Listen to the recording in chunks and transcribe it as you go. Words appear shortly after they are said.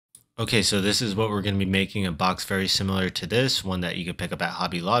Okay, so this is what we're going to be making a box very similar to this, one that you could pick up at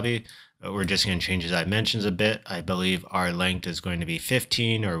Hobby Lobby. We're just going to change the dimensions a bit. I believe our length is going to be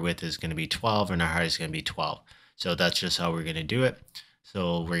 15, our width is going to be 12, and our height is going to be 12. So that's just how we're going to do it.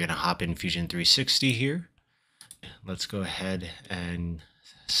 So we're going to hop in Fusion 360 here. Let's go ahead and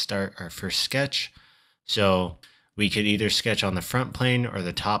start our first sketch. So we could either sketch on the front plane or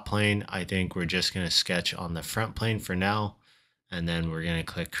the top plane. I think we're just going to sketch on the front plane for now. And then we're going to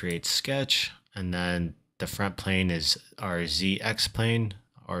click create sketch. And then the front plane is our ZX plane,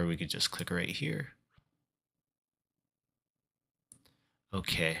 or we could just click right here.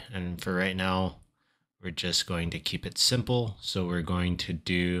 Okay, and for right now, we're just going to keep it simple. So we're going to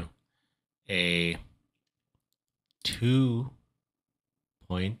do a 2-point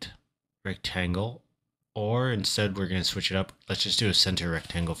rectangle, or instead we're going to switch it up. Let's just do a center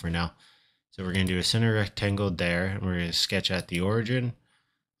rectangle for now. So we're going to do a center rectangle there, and we're going to sketch at the origin,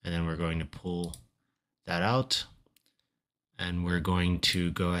 and then we're going to pull that out, and we're going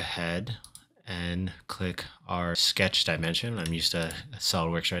to go ahead and click our sketch dimension. I'm used to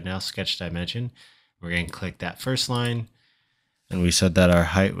SolidWorks right now, sketch dimension. We're going to click that first line, and we said that our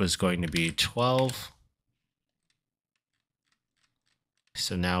height was going to be 12.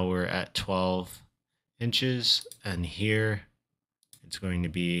 So now we're at 12 inches, and here it's going to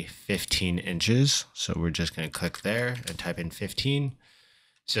be 15 inches. So we're just going to click there and type in 15.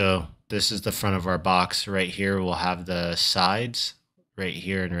 So this is the front of our box. Right here, we'll have the sides right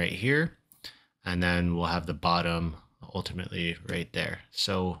here and right here. And then we'll have the bottom ultimately right there.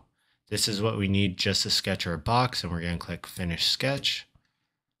 So this is what we need just to sketch our box. And we're going to click finish sketch.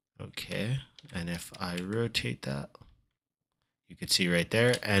 Okay. And if I rotate that, you can see right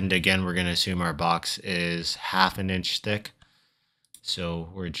there. And again, we're going to assume our box is 1/2 inch thick. So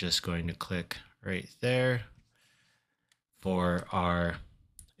we're just going to click right there for our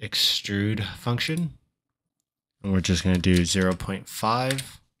extrude function. And we're just going to do 0.5.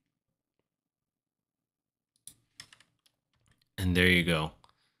 And there you go.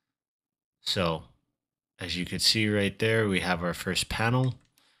 So as you can see right there, we have our first panel.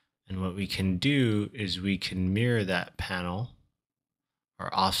 And what we can do is we can mirror that panel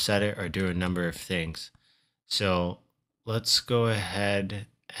or offset it or do a number of things. So let's go ahead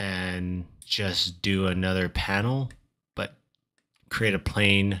and just do another panel, but create a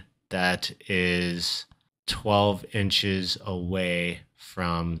plane that is 12 inches away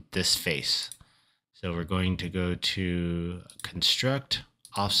from this face. So we're going to go to construct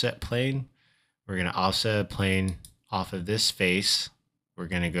offset plane. We're going to offset a plane off of this face. We're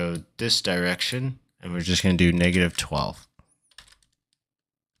going to go this direction, and we're just going to do -12.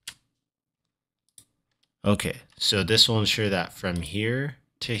 Okay, so this will ensure that from here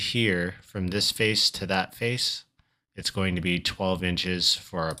to here, from this face to that face, it's going to be 12 inches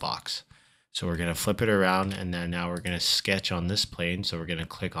for our box. So we're going to flip it around, and then now we're going to sketch on this plane. So we're going to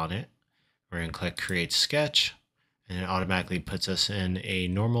click on it. We're going to click create sketch, and it automatically puts us in a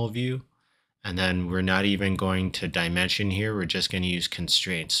normal view. And then we're not even going to dimension here. We're just going to use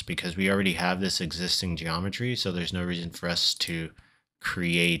constraints because we already have this existing geometry. So there's no reason for us to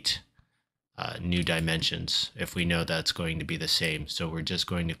create new dimensions if we know that's going to be the same. So we're just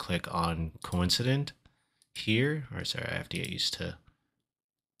going to click on coincident here, or sorry, I have to get used to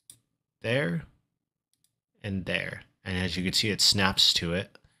there and there. And as you can see, it snaps to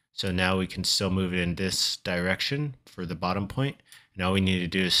it. So now we can still move it in this direction for the bottom point. And all we need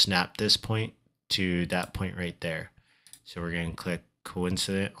to do is snap this point to that point right there. So we're going to click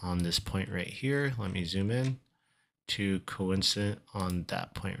coincident on this point right here. Let me zoom in to coincident on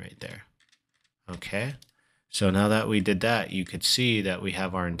that point right there. Okay, so now that we did that, you could see that we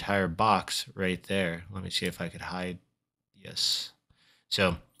have our entire box right there. Let me see if I could hide. Yes.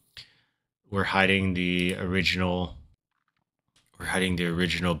 So we're hiding the original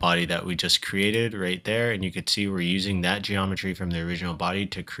body that we just created right there. And you could see we're using that geometry from the original body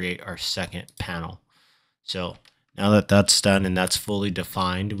to create our second panel. So now that that's done and that's fully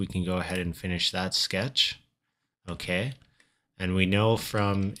defined, we can go ahead and finish that sketch. Okay. And we know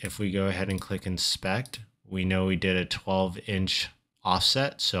from, if we go ahead and click inspect, we know we did a 12-inch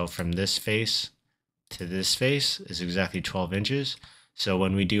offset. So from this face to this face is exactly 12 inches. So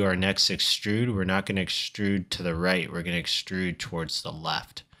when we do our next extrude, we're not going to extrude to the right. We're going to extrude towards the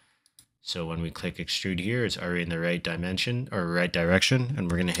left. So when we click extrude here, it's already in the right dimension or right direction, and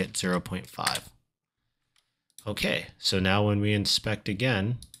we're going to hit 0.5. Okay, so now when we inspect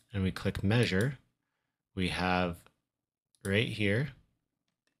again and we click measure, we have right here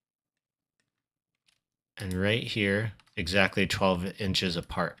and right here exactly 12 inches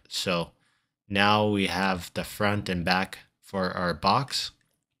apart. So now we have the front and back for our box.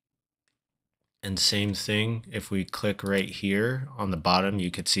 And same thing, if we click right here on the bottom,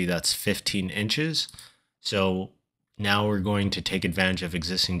 you could see that's 15 inches. So now we're going to take advantage of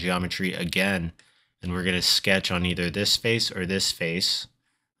existing geometry again, and we're going to sketch on either this face or this face.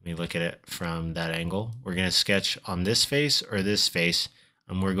 Let me look at it from that angle. We're going to sketch on this face or this face,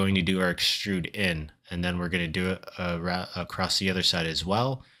 and we're going to do our extrude in, and then we're going to do it across the other side as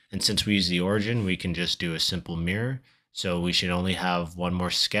well. And since we use the origin, we can just do a simple mirror. So we should only have one more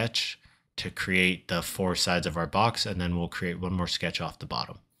sketch to create the 4 sides of our box, and then we'll create one more sketch off the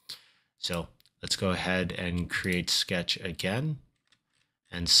bottom. So let's go ahead and create sketch again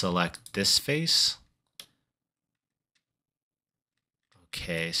and select this face.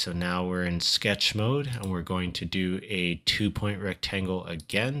 Okay, so now we're in sketch mode and we're going to do a 2-point rectangle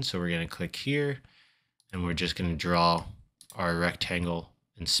again. So we're going to click here and we're just going to draw our rectangle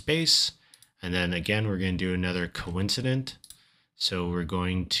in space. And then again, we're going to do another coincident. So we're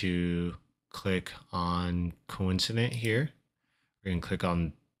going to click on coincident here. We're going to click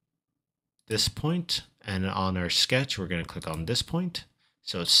on this point, and on our sketch, we're going to click on this point.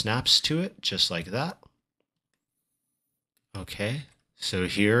 So it snaps to it just like that. Okay. So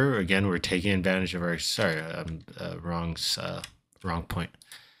here again, we're taking advantage of our, wrong point.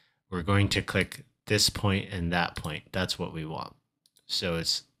 We're going to click this point and that point. That's what we want. So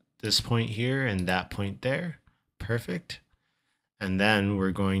it's this point here and that point there. Perfect. And then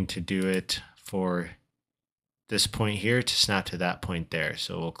we're going to do it for this point here to snap to that point there.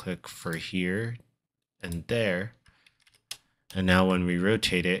 So we'll click for here and there. And now when we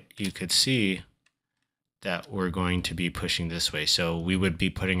rotate it, you could see that we're going to be pushing this way. So we would be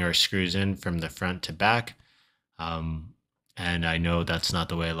putting our screws in from the front to back. And I know that's not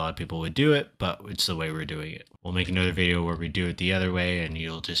the way a lot of people would do it, but it's the way we're doing it. We'll make another video where we do it the other way and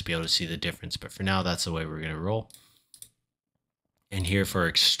you'll just be able to see the difference. But for now, that's the way we're going to roll. And here for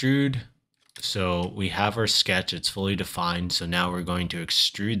extrude, so we have our sketch, it's fully defined. So now we're going to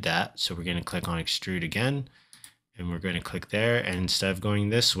extrude that. So we're going to click on extrude again, and we're going to click there. And instead of going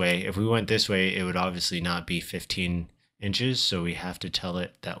this way, if we went this way, it would obviously not be 15 inches. So we have to tell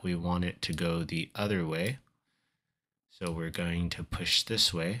it that we want it to go the other way. So we're going to push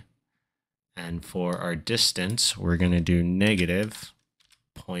this way. And for our distance, we're going to do negative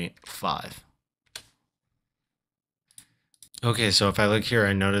 0.5. Okay, so if I look here,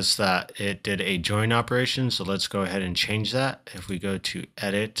 I notice that it did a join operation. So let's go ahead and change that. If we go to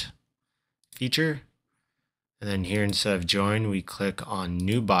edit feature, and then here instead of join, we click on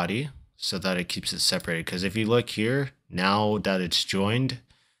new body so that it keeps it separated. Because if you look here, now that it's joined,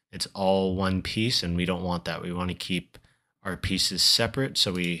 it's all one piece and we don't want that. We want to keep our pieces separate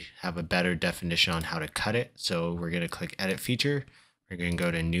so we have a better definition on how to cut it. So we're going to click edit feature. We're going to go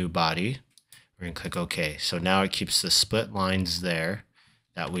to new body. We're going to click OK. So now it keeps the split lines there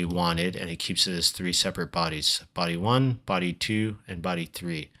that we wanted, and it keeps it as 3 separate bodies. Body 1, body 2, and body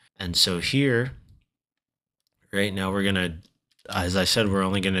 3. And so here, right now we're going to, as I said, we're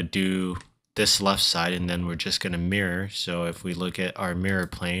only going to do this left side, and then we're just going to mirror. So if we look at our mirror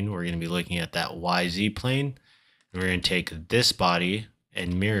plane, we're going to be looking at that YZ plane. And we're going to take this body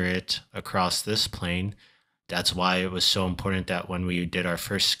and mirror it across this plane. That's why it was so important that when we did our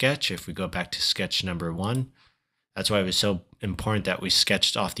first sketch, if we go back to sketch number 1, that's why it was so important that we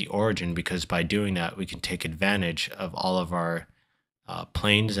sketched off the origin, because by doing that, we can take advantage of all of our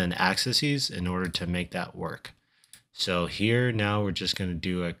planes and axes in order to make that work. So here now we're just going to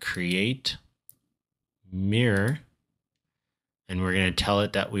do a create mirror, and we're going to tell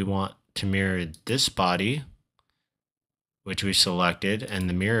it that we want to mirror this body, which we selected, and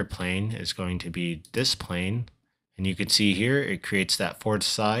the mirror plane is going to be this plane. And you can see here, it creates that fourth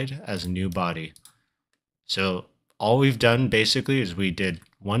side as a new body. So all we've done basically is we did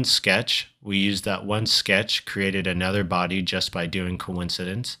one sketch. We used that one sketch, created another body just by doing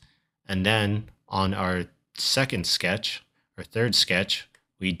coincidence. And then on our second sketch or third sketch,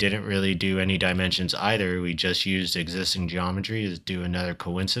 we didn't really do any dimensions either. We just used existing geometry to do another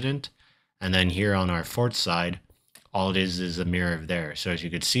coincident. And then here on our fourth side, all it is a mirror of there. So as you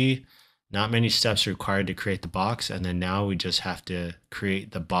can see, not many steps required to create the box. And then now we just have to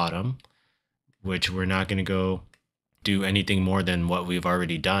create the bottom, which we're not going to go do anything more than what we've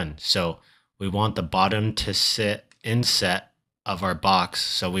already done. So we want the bottom to sit inset of our box.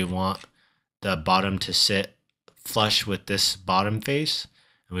 So we want the bottom to sit flush with this bottom face.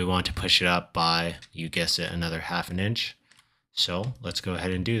 And we want to push it up by, you guessed it, another 1/2 inch. So let's go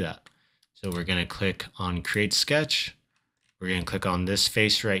ahead and do that. So we're going to click on create sketch. We're going to click on this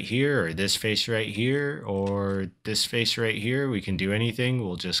face right here, or this face right here, or this face right here. We can do anything.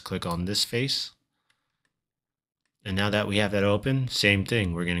 We'll just click on this face. And now that we have that open, same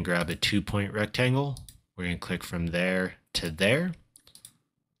thing. We're going to grab a 2-point rectangle. We're going to click from there to there.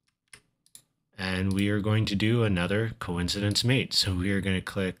 And we are going to do another coincidence mate. So we are going to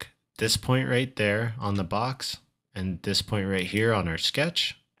click this point right there on the box and this point right here on our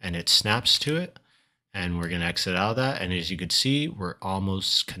sketch, and it snaps to it. And we're going to exit out of that. And as you can see, we're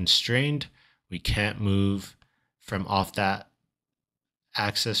almost constrained. We can't move from off that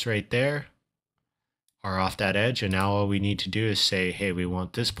axis right there or off that edge. And now all we need to do is say, hey, we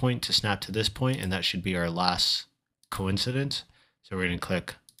want this point to snap to this point, and that should be our last coincidence. So we're going to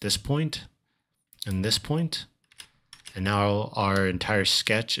click this point and this point. And now our entire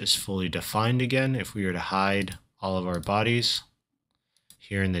sketch is fully defined again. If we were to hide all of our bodies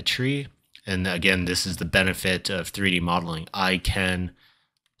here in the tree, and again, this is the benefit of 3D modeling. I can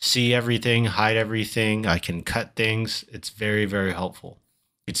see everything, hide everything. I can cut things. It's very, very helpful.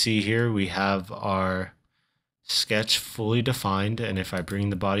 You can see here we have our sketch fully defined. And if I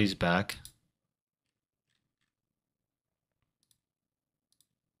bring the bodies back,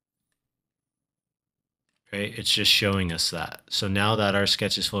 right, it's just showing us that. So now that our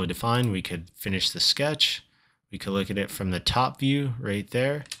sketch is fully defined, we could finish the sketch. We could look at it from the top view right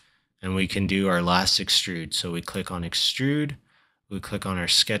there, and we can do our last extrude. So we click on extrude, we click on our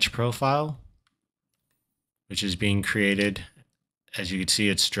sketch profile, which is being created. As you can see,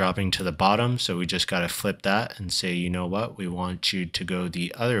 it's dropping to the bottom. So we just got to flip that and say, you know what, we want you to go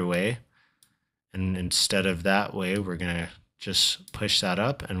the other way. And instead of that way, we're going to just push that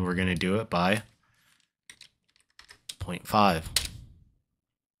up, and we're going to do it by 0.5.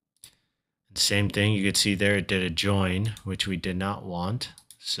 Same thing, you could see there it did a join, which we did not want.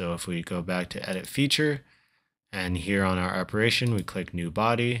 So if we go back to edit feature, and here on our operation, we click new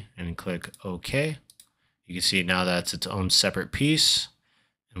body and click OK. You can see now that's its own separate piece,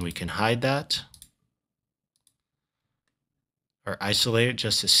 and we can hide that or isolate it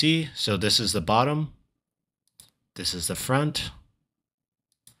just to see. So this is the bottom, this is the front,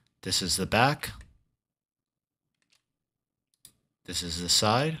 this is the back, this is the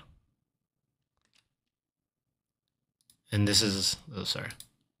side, and this is,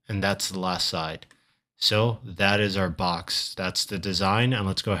 and that's the last side. So that is our box. That's the design. And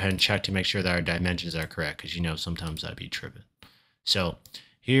let's go ahead and check to make sure that our dimensions are correct, because you know sometimes that'd be tripping. So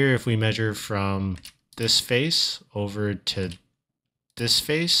here, if we measure from this face over to this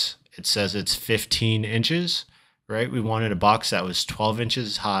face, it says it's 15 inches, right? We wanted a box that was 12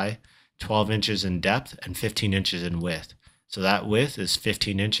 inches high, 12 inches in depth, and 15 inches in width. So that width is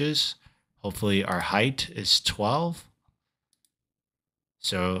 15 inches. Hopefully our height is 12.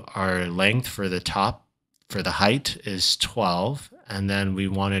 So our length for the top, for the height is 12, and then we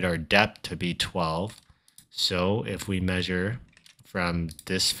wanted our depth to be 12. So if we measure from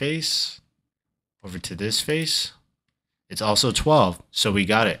this face over to this face, it's also 12. So we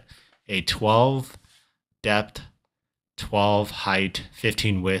got it. A 12 depth, 12 height,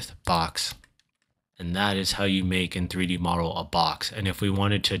 15 width box. And that is how you make in 3D model a box. And if we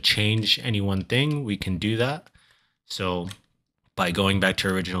wanted to change any one thing, we can do that. So by going back to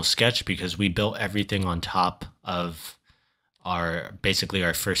our original sketch, because we built everything on top of our, basically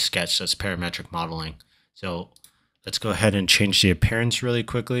our first sketch, that's parametric modeling. So let's go ahead and change the appearance really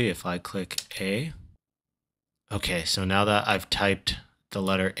quickly. If I click A. Okay, so now that I've typed the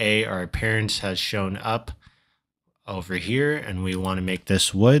letter A, our appearance has shown up over here, and we want to make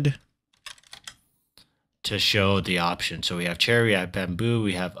this wood to show the option. So we have cherry, we have bamboo,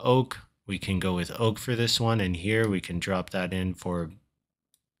 we have oak. We can go with oak for this one, and here we can drop that in for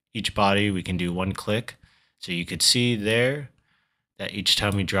each body. We can do one click. So you could see there that each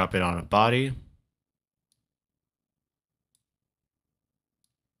time we drop it on a body,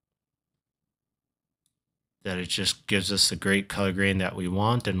 that it just gives us the great color grain that we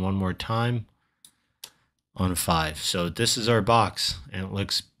want. And one more time on 5. So this is our box, and it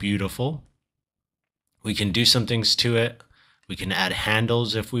looks beautiful. We can do some things to it. We can add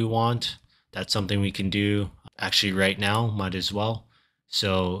handles if we want. That's something we can do actually right now, might as well.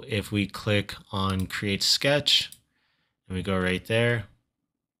 So if we click on create sketch and we go right there,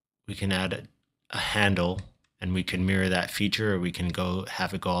 we can add a handle, and we can mirror that feature, or we can go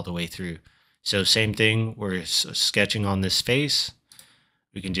have it go all the way through. So same thing, we're sketching on this face.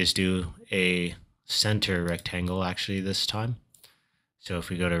 We can just do a center rectangle actually this time. So if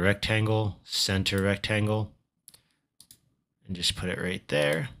we go to rectangle, center rectangle, and just put it right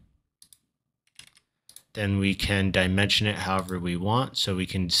there, then we can dimension it however we want. So we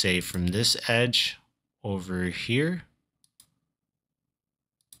can say from this edge over here,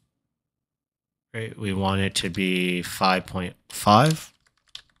 right, we want it to be 5.5.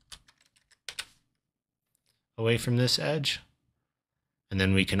 away from this edge. And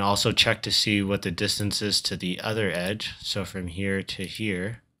then we can also check to see what the distance is to the other edge. So from here to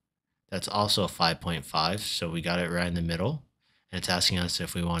here, that's also 5.5. So we got it right in the middle. And it's asking us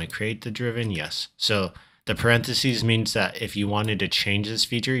if we want to create the driven. Yes. So the parentheses means that if you wanted to change this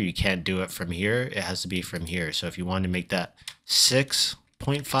feature, you can't do it from here. It has to be from here. So if you want to make that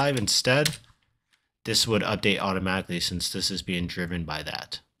 6.5 instead, this would update automatically since this is being driven by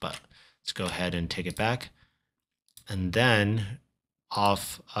that. But let's go ahead and take it back. And then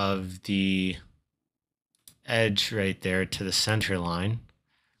off of the edge right there to the center line,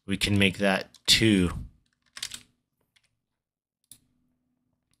 we can make that 2.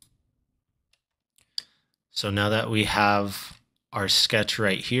 So now that we have our sketch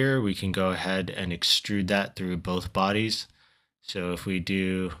right here, we can go ahead and extrude that through both bodies. So if we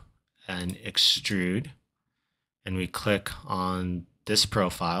do an extrude and we click on this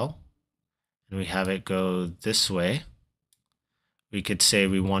profile and we have it go this way, we could say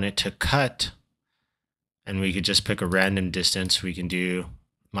we want it to cut, and we could just pick a random distance. We can do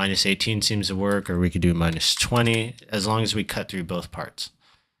 -18 seems to work, or we could do -20, as long as we cut through both parts.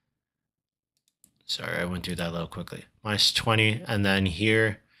 Sorry, I went through that a little quickly. -20, and then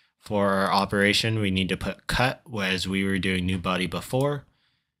here for our operation, we need to put cut, whereas we were doing new body before.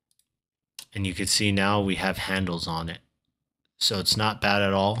 And you can see now we have handles on it. So it's not bad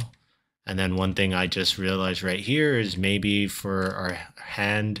at all. And then one thing I just realized right here is maybe for our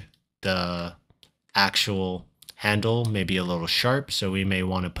hand, the actual handle may be a little sharp. So we may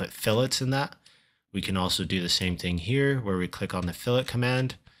want to put fillets in that. We can also do the same thing here where we click on the fillet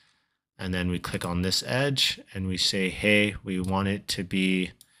command. And then we click on this edge and we say, hey, we want it to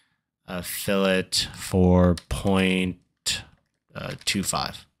be a fillet for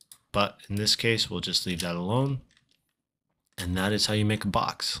 0.25. But in this case, we'll just leave that alone. And that is how you make a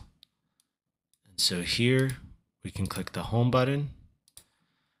box. And so here we can click the home button.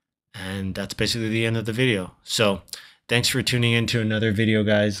 And that's basically the end of the video. So thanks for tuning in to another video,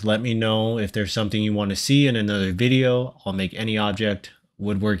 guys. Let me know if there's something you want to see in another video. I'll make any object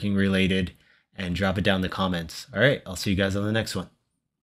woodworking related and drop it down in the comments. All right, I'll see you guys on the next one.